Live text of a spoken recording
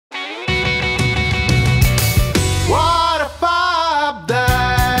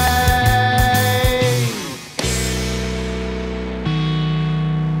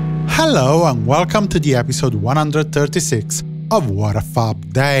Hello and welcome to the episode 136 of What a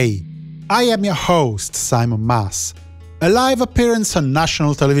Fab Day. I am your host, Simon Mas. A live appearance on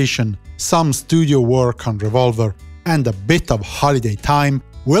national television, some studio work on Revolver, and a bit of holiday time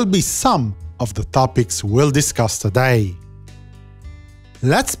will be some of the topics we'll discuss today.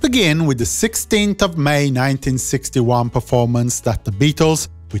 Let's begin with the 16th of May 1961 performance that the Beatles,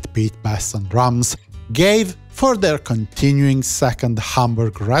 with Pete Best on drums, gave for their continuing second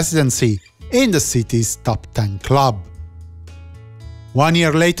Hamburg residency in the city's top 10 club. 1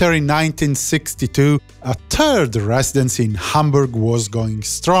 year later, in 1962, a third residency in Hamburg was going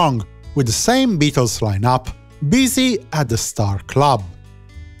strong, with the same Beatles lineup, busy at the Star Club.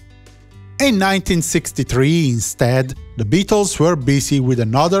 In 1963, instead, the Beatles were busy with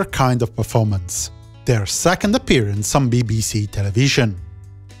another kind of performance, their second appearance on BBC television.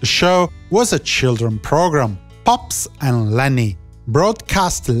 The show was a children program, Pops and Lenny,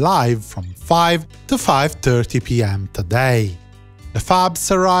 broadcast live from 5 to 5:30 p.m. today. The Fabs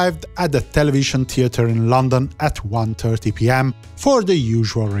arrived at the Television Theatre in London at 1:30 p.m. for the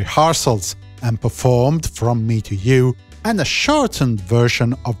usual rehearsals and performed From Me to You and a shortened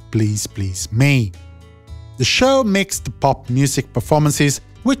version of Please Please Me. The show mixed pop music performances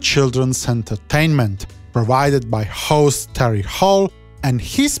with children's entertainment, provided by host Terry Hall and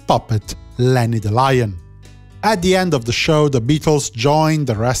his puppet, Lenny the Lion. At the end of the show, the Beatles joined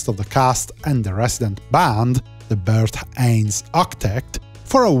the rest of the cast and the resident band, the Bert Haynes Octet,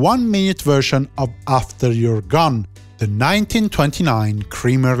 for a 1-minute version of After You're Gone, the 1929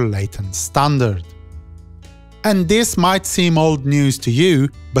 Creamer-Leighton standard. And this might seem old news to you,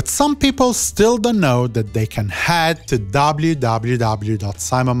 but some people still don't know that they can head to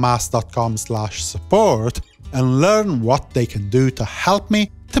www.simonmas.com/support and learn what they can do to help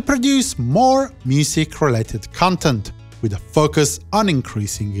me to produce more music-related content, with a focus on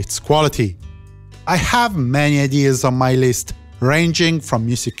increasing its quality. I have many ideas on my list, ranging from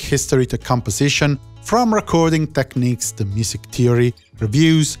music history to composition, from recording techniques to music theory,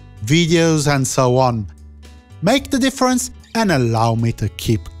 reviews, videos, and so on. Make the difference and allow me to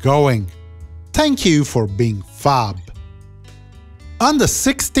keep going. Thank you for being Fab. On the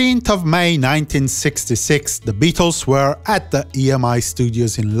 16th of May 1966, the Beatles were at the EMI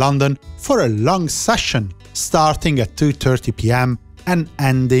studios in London for a long session, starting at 2:30 p.m. and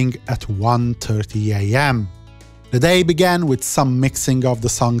ending at 1:30 a.m. The day began with some mixing of the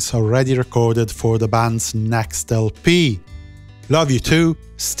songs already recorded for the band's next LP. Love You Too,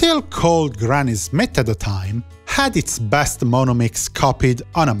 still called Granny Smith at the time, had its best mono mix copied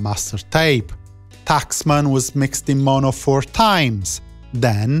on a master tape. Taxman was mixed in mono 4 times.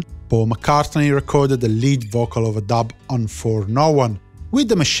 Then, Paul McCartney recorded the lead vocal overdub on For No One, with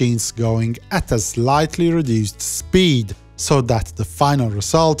the machines going at a slightly reduced speed, so that the final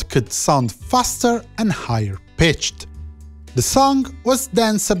result could sound faster and higher pitched. The song was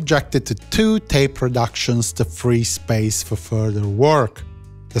then subjected to 2 tape reductions to free space for further work.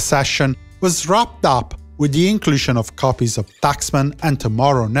 The session was wrapped up with the inclusion of copies of Taxman and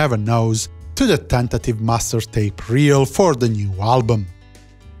Tomorrow Never Knows to the tentative master tape reel for the new album.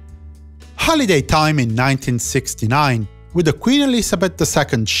 Holiday time in 1969, with the Queen Elizabeth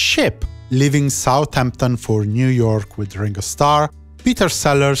II ship leaving Southampton for New York with Ringo Starr, Peter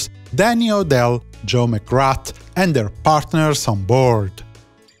Sellers, Danny O'Dell, Joe McGrath, and their partners on board.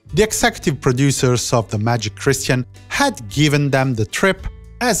 The executive producers of The Magic Christian had given them the trip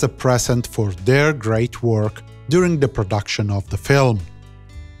as a present for their great work during the production of the film.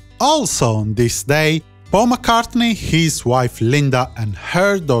 Also on this day, Paul McCartney, his wife Linda and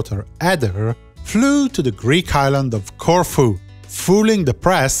her daughter Heather flew to the Greek island of Corfu, fooling the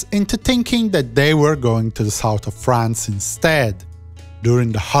press into thinking that they were going to the south of France instead.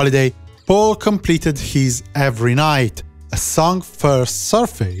 During the holiday, Paul completed his Every Night, a song first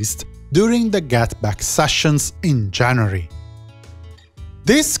surfaced during the Get Back sessions in January.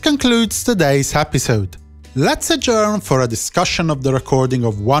 This concludes today's episode. Let's adjourn for a discussion of the recording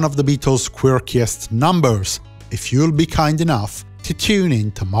of one of the Beatles' quirkiest numbers, if you'll be kind enough to tune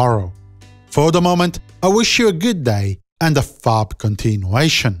in tomorrow. For the moment, I wish you a good day and a fab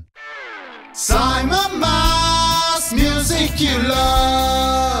continuation. Simon Mas, music you love.